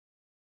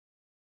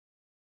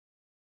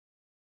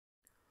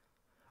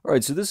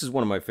Alright, so this is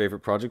one of my favorite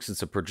projects.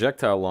 It's a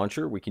projectile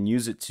launcher. We can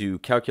use it to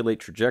calculate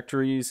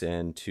trajectories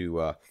and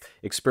to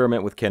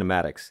experiment with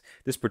kinematics.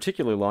 This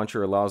particular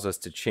launcher allows us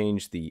to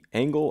change the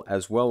angle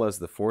as well as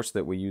the force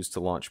that we use to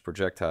launch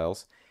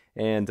projectiles.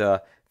 And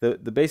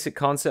the basic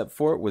concept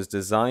for it was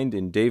designed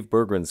in Dave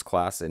Bergren's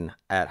class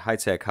at High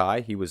Tech High.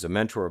 He was a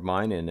mentor of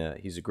mine, and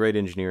he's a great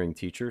engineering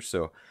teacher,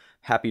 so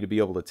happy to be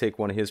able to take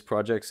one of his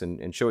projects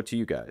and show it to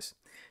you guys.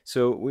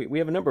 So we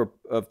have a number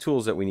of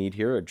tools that we need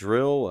here: a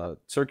drill, a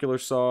circular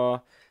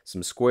saw,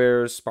 some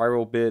squares,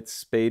 spiral bits,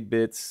 spade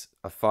bits,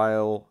 a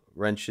file,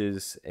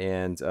 wrenches,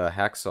 and a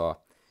hacksaw.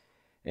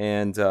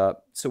 And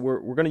so we're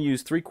going to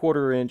use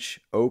 3/4 inch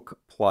oak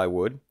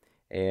plywood.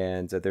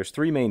 And there's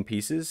three main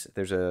pieces.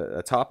 There's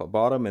a top, a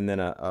bottom, and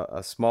then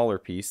a smaller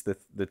piece.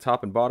 The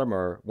top and bottom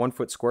are 1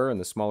 foot square, and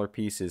the smaller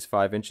piece is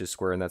 5 inches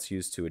square, and that's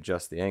used to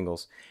adjust the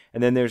angles.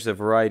 And then there's a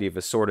variety of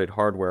assorted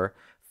hardware: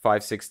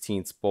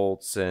 5/16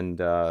 bolts and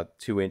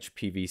 2-inch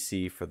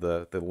PVC for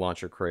the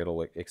launcher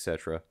cradle,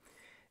 etc.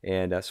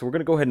 And so we're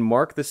going to go ahead and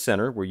mark the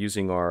center. We're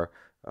using our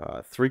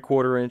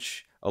 3/4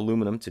 inch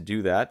aluminum to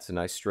do that. It's a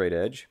nice straight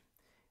edge.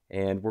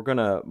 And we're going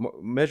to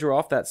measure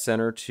off that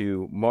center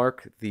to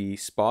mark the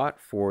spot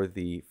for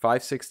the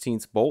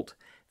 5/16 bolt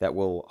that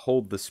will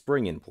hold the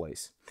spring in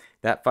place.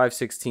 That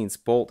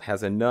 5/16 bolt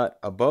has a nut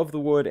above the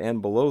wood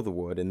and below the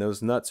wood, and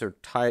those nuts are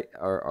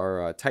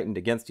tightened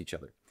against each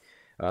other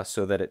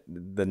so that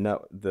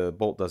the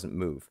bolt doesn't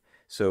move.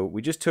 So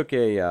we just took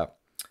a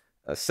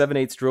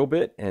 7/8 drill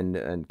bit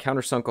and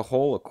countersunk a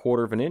hole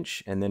 1/4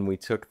 inch, and then we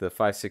took the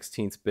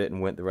 5/16 bit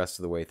and went the rest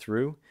of the way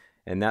through,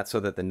 and that's so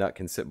that the nut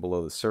can sit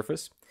below the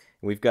surface.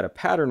 And we've got a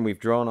pattern we've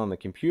drawn on the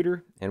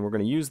computer, and we're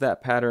going to use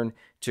that pattern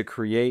to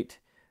create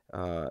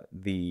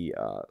the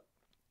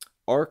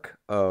arc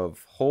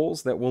of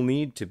holes that we'll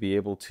need to be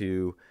able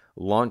to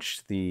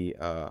launch the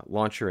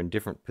launcher in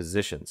different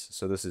positions.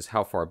 So this is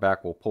how far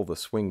back we'll pull the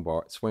swing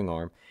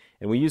arm.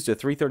 And we used a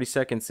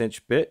 3/32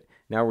 inch bit.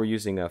 Now we're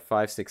using a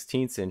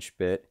 5/16 inch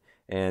bit.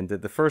 And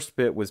the first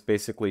bit was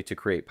basically to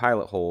create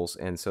pilot holes,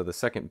 and so the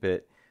second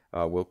bit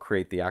will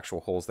create the actual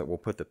holes that we'll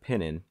put the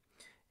pin in.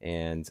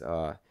 And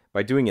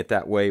by doing it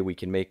that way, we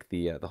can make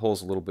the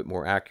holes a little bit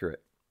more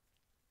accurate.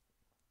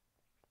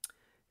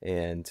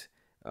 And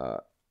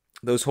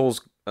those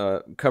holes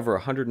cover a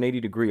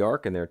 180-degree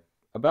arc, and they're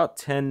about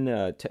 10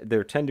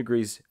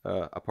 degrees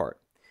apart.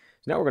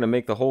 So now we're going to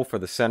make the hole for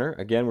the center.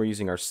 Again, we're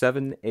using our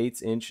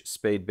 7/8 inch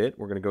spade bit.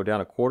 We're going to go down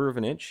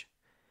 1/4 inch,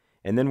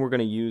 and then we're going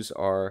to use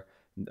our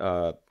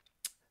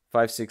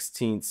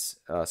 5/16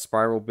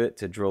 spiral bit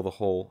to drill the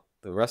hole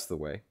the rest of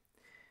the way.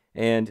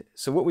 And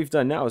so what we've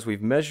done now is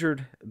we've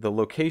measured the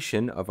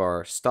location of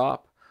our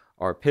stop,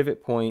 our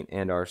pivot point,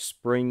 and our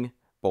spring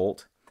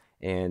bolt,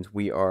 and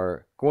we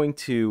are going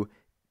to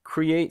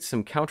create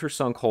some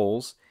countersunk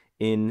holes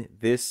in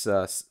this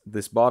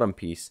this bottom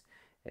piece.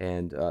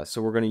 And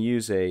so we're going to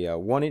use a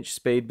 1-inch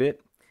spade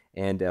bit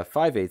and a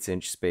 5/8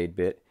 inch spade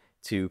bit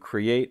to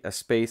create a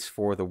space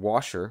for the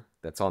washer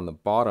that's on the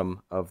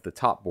bottom of the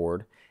top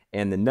board,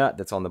 and the nut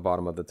that's on the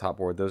bottom of the top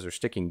board. Those are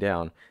sticking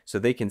down, so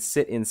they can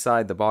sit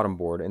inside the bottom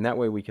board, and that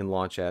way we can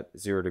launch at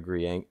 0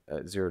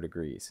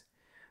 degrees.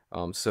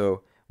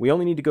 So we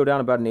only need to go down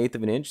about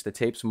 1/8 inch. The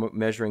tape's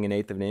measuring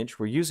 1/8 inch.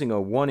 We're using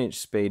a 1-inch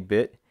spade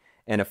bit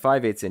and a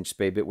 5/8 inch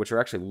spade bit, which are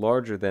actually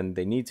larger than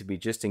they need to be,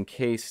 just in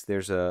case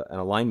there's an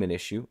alignment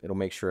issue. It'll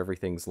make sure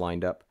everything's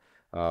lined up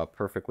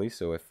perfectly,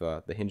 so if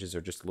the hinges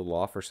are just a little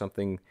off or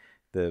something,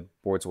 the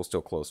boards will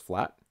still close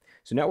flat.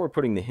 So now we're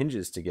putting the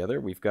hinges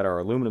together. We've got our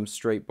aluminum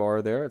straight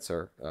bar there. It's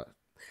our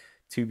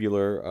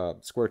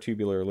square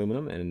tubular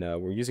aluminum, and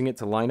we're using it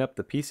to line up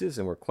the pieces,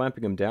 and we're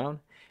clamping them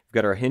down.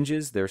 We've got our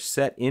hinges. They're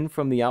set in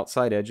from the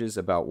outside edges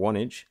about 1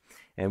 inch,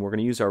 and we're going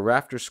to use our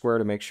rafter square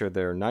to make sure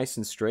they're nice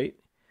and straight.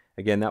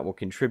 Again, that will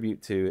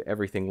contribute to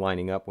everything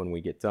lining up when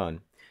we get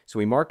done. So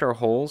we marked our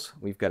holes.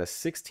 We've got a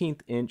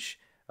 1/16 inch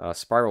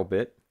spiral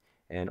bit.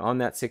 And on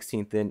that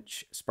 1/16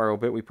 inch spiral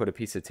bit, we put a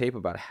piece of tape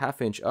about 1/2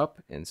 inch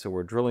up, and so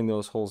we're drilling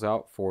those holes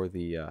out for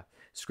the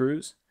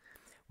screws.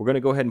 We're going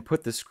to go ahead and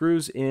put the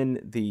screws in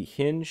the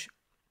hinge,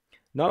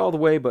 not all the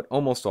way, but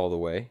almost all the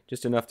way,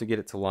 just enough to get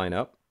it to line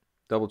up.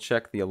 Double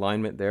check the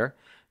alignment there.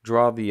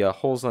 Draw the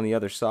holes on the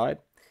other side,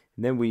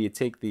 and then we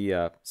take the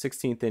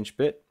 1/16 inch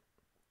bit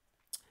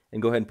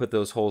and go ahead and put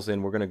those holes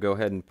in. We're going to go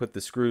ahead and put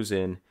the screws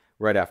in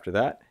right after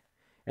that.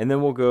 And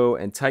then we'll go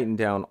and tighten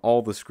down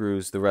all the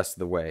screws the rest of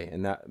the way,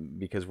 and that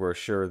because we're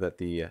sure that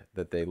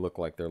they look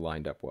like they're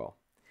lined up well.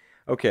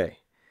 Okay,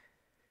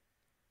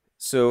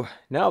 so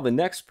now the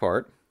next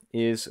part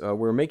is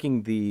we're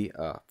making the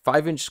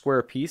 5-inch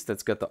square piece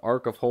that's got the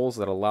arc of holes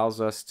that allows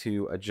us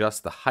to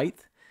adjust the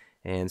height.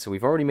 And so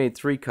we've already made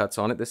 3 cuts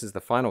on it. This is the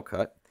final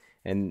cut,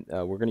 and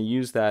we're going to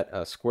use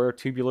that square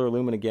tubular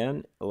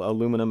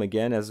aluminum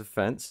again as a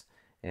fence.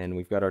 And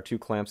we've got our 2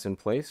 clamps in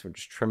place. We're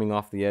just trimming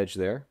off the edge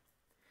there.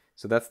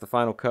 So that's the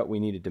final cut we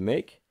needed to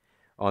make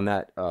on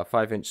that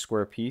 5-inch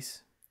square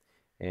piece.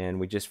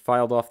 and we just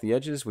filed off the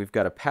edges. We've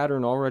got a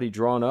pattern already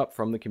drawn up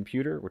from the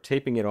computer. We're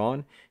taping it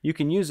on. You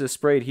can use a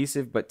spray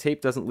adhesive, but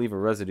tape doesn't leave a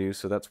residue,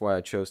 so that's why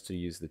I chose to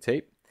use the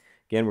tape.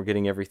 Again, we're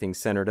getting everything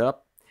centered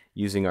up.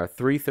 Using our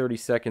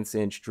 3/32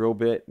 inch drill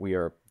bit, we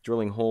are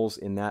drilling holes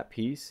in that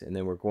piece, and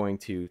then we're going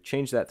to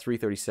change that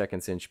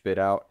 3/32 inch bit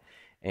out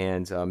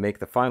and make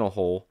the final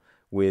hole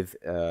with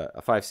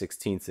a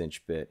 5/16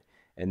 inch bit.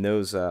 And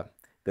those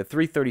the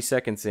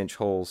 3/32 inch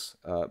holes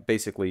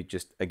basically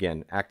just,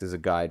 again, act as a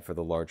guide for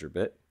the larger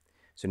bit.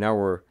 So now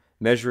we're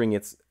measuring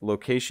its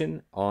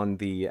location on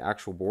the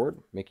actual board,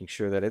 making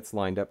sure that it's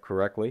lined up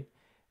correctly.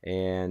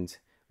 And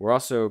we're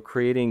also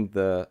creating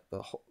the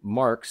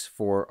marks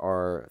for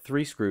our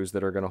 3 screws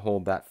that are going to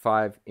hold that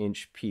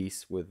 5-inch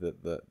piece with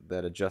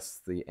that adjusts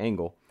the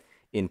angle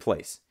in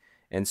place.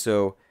 And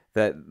so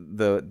that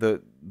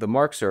the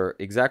marks are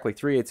exactly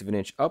 3/8 of an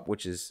inch up,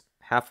 which is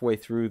halfway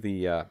through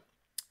the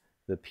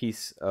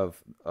piece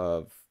of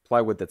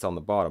plywood that's on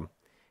the bottom.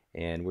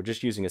 And we're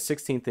just using a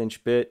 1/16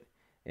 inch bit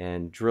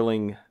and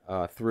drilling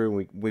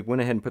through. We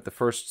went ahead and put the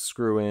first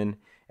screw in,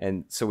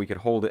 and so we could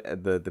hold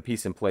the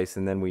piece in place,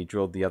 and then we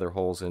drilled the other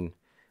holes, and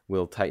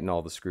we'll tighten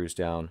all the screws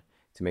down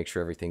to make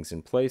sure everything's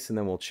in place, and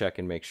then we'll check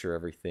and make sure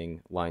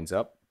everything lines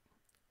up,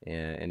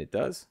 and it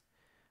does.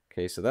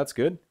 Okay, so that's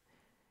good.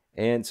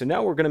 And so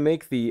now we're going to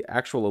make the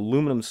actual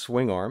aluminum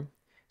swing arm.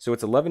 So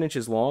it's 11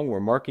 inches long. We're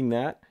marking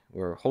that.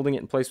 We're holding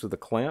it in place with a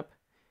clamp.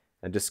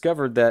 I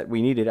discovered that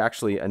we needed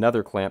actually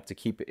another clamp to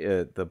keep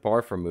the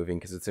bar from moving,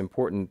 because it's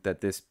important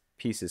that this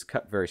piece is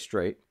cut very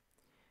straight.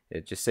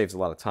 It just saves a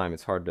lot of time.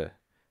 It's hard to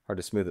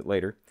smooth it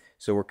later.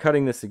 So we're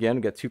cutting this again.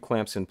 We've got 2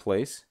 clamps in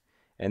place,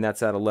 and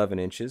that's at 11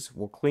 inches.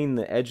 We'll clean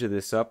the edge of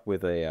this up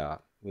with a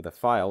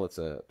file. It's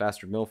a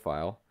bastard mill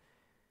file.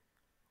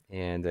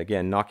 And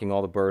again, knocking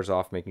all the burrs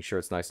off, making sure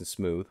it's nice and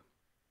smooth.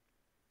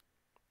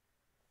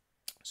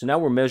 So now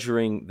we're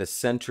measuring the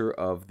center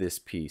of this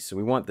piece. So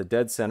we want the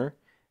dead center,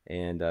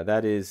 and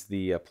that is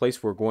the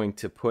place we're going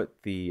to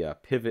put the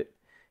pivot,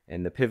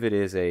 and the pivot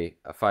is a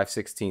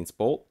 5/16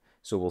 bolt.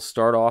 So we'll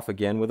start off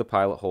again with a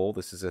pilot hole.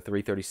 This is a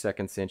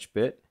 3/32 inch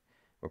bit.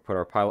 We'll put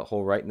our pilot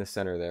hole right in the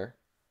center there.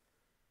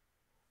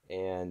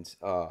 And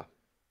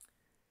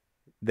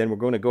then we're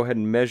going to go ahead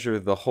and measure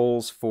the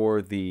holes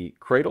for the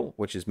cradle,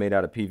 which is made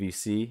out of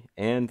PVC,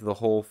 and the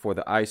hole for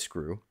the eye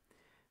screw,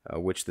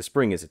 which the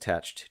spring is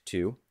attached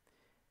to.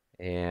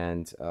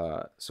 And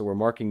so we're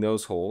marking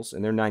those holes,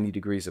 and they're 90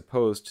 degrees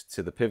opposed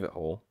to the pivot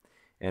hole.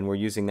 And we're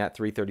using that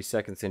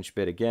 3/32 inch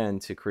bit again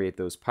to create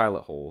those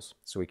pilot holes,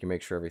 so we can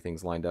make sure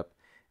everything's lined up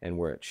and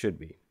where it should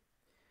be.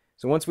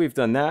 So once we've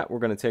done that, we're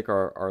going to take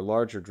our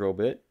larger drill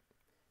bit,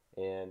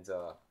 and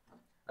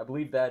I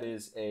believe that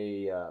is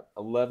a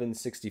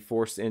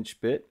 11/64 inch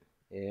bit,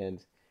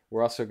 and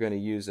we're also going to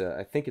use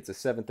I think it's a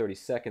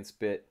 7/32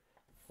 bit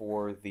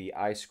for the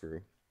eye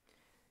screw.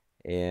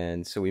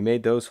 And so we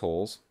made those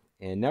holes,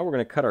 and now we're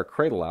going to cut our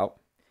cradle out,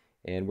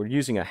 and we're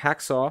using a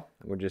hacksaw.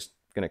 We're just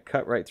going to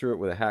cut right through it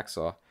with a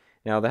hacksaw.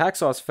 Now the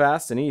hacksaw is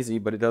fast and easy,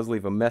 but it does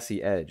leave a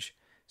messy edge.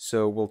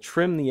 So we'll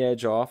trim the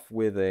edge off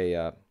with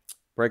a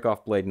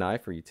break-off blade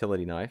knife or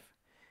utility knife.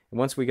 And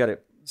once we got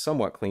it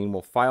somewhat clean,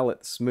 we'll file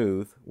it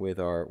smooth with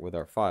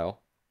our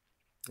file.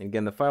 And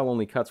again, the file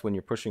only cuts when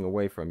you're pushing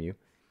away from you.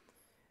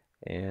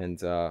 And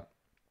so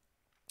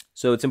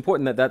it's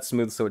important that that's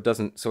smooth so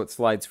it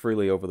slides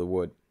freely over the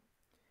wood.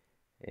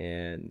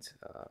 And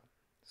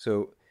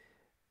so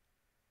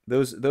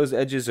those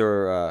edges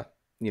are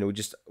we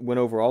just went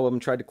over all of them,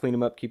 tried to clean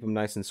them up, keep them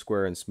nice and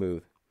square and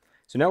smooth.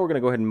 So now we're going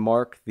to go ahead and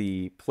mark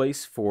the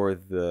place for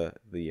the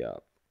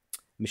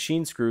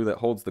machine screw that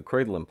holds the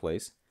cradle in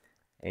place.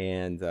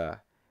 And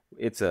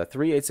it's a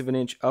 3/8 of an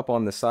inch up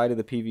on the side of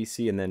the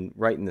PVC and then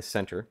right in the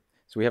center.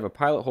 So we have a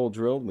pilot hole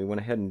drilled, and we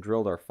went ahead and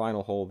drilled our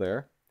final hole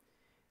there.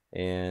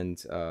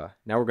 And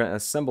now we're going to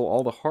assemble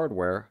all the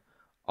hardware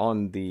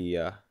on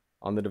the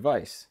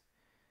device.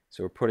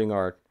 So we're putting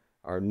our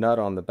nut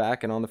on the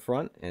back and on the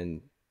front,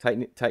 and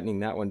tightening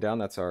that one down.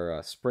 That's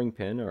our spring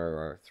pin,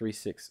 or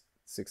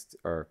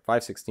our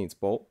 5/16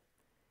 bolt.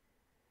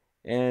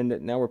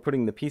 And now we're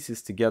putting the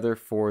pieces together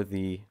for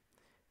the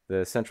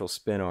central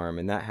spin arm,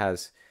 and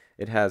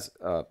it has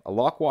a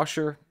lock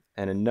washer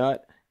and a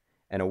nut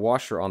and a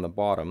washer on the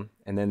bottom,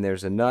 and then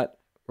there's a nut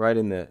right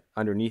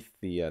underneath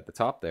the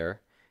top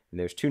there, and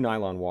there's 2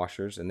 nylon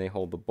washers, and they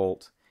hold the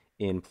bolt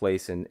in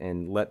place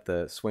and let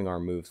the swing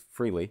arm move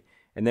freely.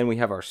 And then we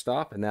have our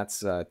stop, and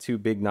that's 2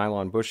 big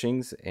nylon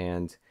bushings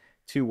and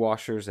 2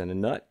 washers and a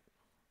nut,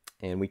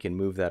 and we can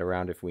move that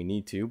around if we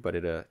need to, but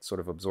it sort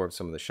of absorbs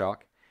some of the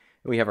shock.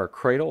 And we have our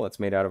cradle that's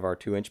made out of our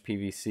 2-inch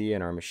PVC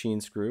and our machine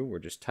screw. We're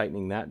just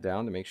tightening that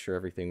down to make sure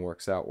everything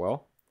works out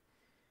well.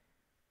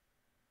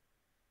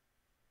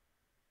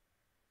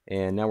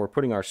 And now we're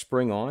putting our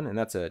spring on, and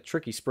that's a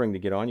tricky spring to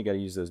get on. You got to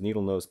use those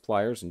needle nose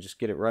pliers and just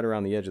get it right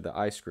around the edge of the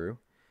eye screw.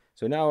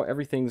 So now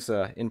everything's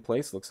in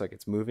place. Looks like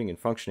it's moving and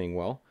functioning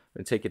well. I'm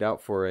going to take it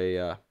out for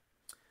a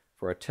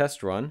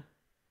test run,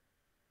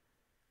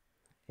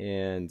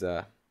 and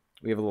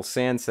we have a little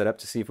sand set up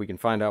to see if we can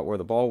find out where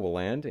the ball will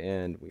land,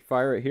 and we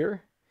fire it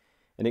here,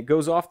 and it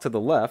goes off to the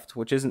left,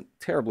 which isn't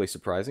terribly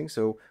surprising.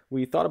 So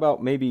we thought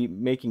about maybe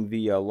making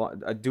the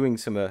doing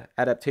some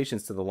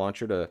adaptations to the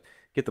launcher to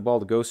get the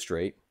ball to go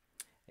straight.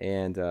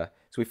 And so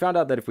we found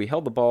out that if we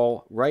held the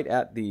ball right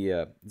at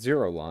the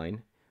 0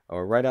 line,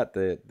 or right at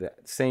the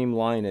same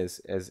line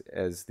as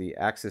the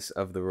axis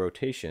of the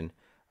rotation,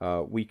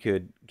 we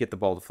could get the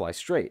ball to fly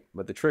straight.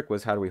 But the trick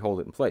was, how do we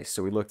hold it in place?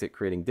 So we looked at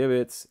creating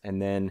divots,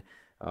 and then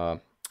I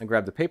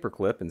grabbed a paper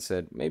clip and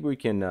said, maybe we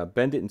can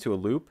bend it into a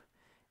loop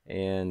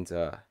and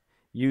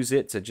use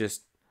it to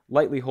just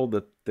lightly hold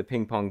the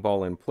ping pong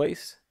ball in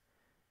place.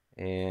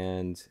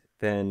 And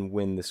then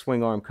when the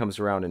swing arm comes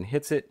around and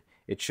hits it,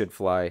 it should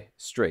fly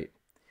straight.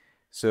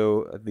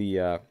 So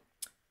the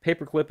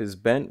paper clip is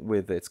bent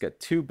it's got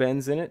 2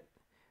 bends in it.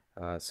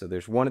 So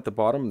there's one at the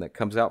bottom that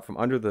comes out from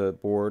under the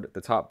board,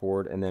 the top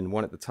board, and then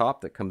one at the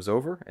top that comes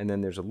over, and then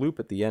there's a loop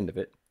at the end of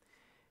it.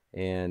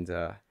 And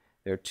there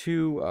are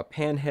 2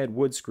 panhead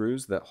wood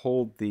screws that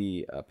hold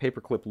the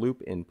paperclip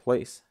loop in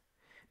place.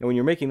 Now when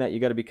you're making that, you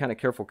got to be kind of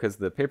careful, because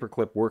the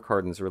paperclip work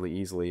hardens really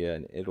easily,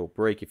 and it'll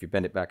break if you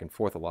bend it back and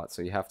forth a lot.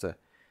 So you have to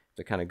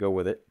kind of go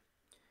with it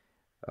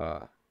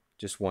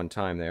just one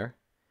time there.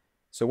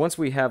 So once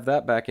we have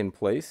that back in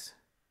place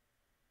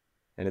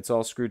and it's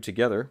all screwed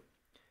together,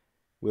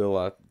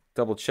 we'll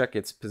double check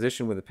its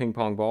position with the ping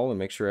pong ball and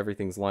make sure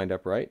everything's lined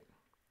up right.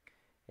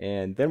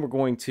 And then we're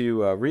going to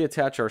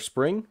reattach our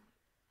spring.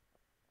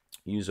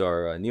 Use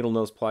our needle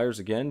nose pliers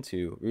again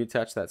to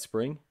reattach that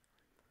spring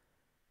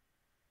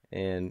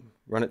and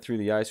run it through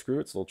the eye screw.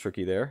 It's a little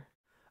tricky there.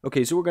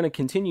 Okay, so we're going to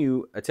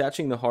continue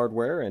attaching the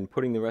hardware and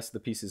putting the rest of the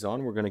pieces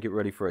on. We're going to get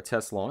ready for a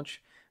test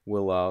launch.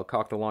 We'll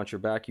cock the launcher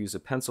back, use a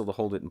pencil to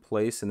hold it in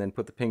place, and then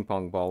put the ping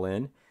pong ball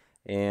in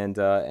and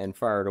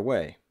fire it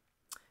away.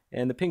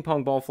 And the ping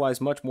pong ball flies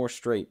much more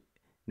straight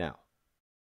now.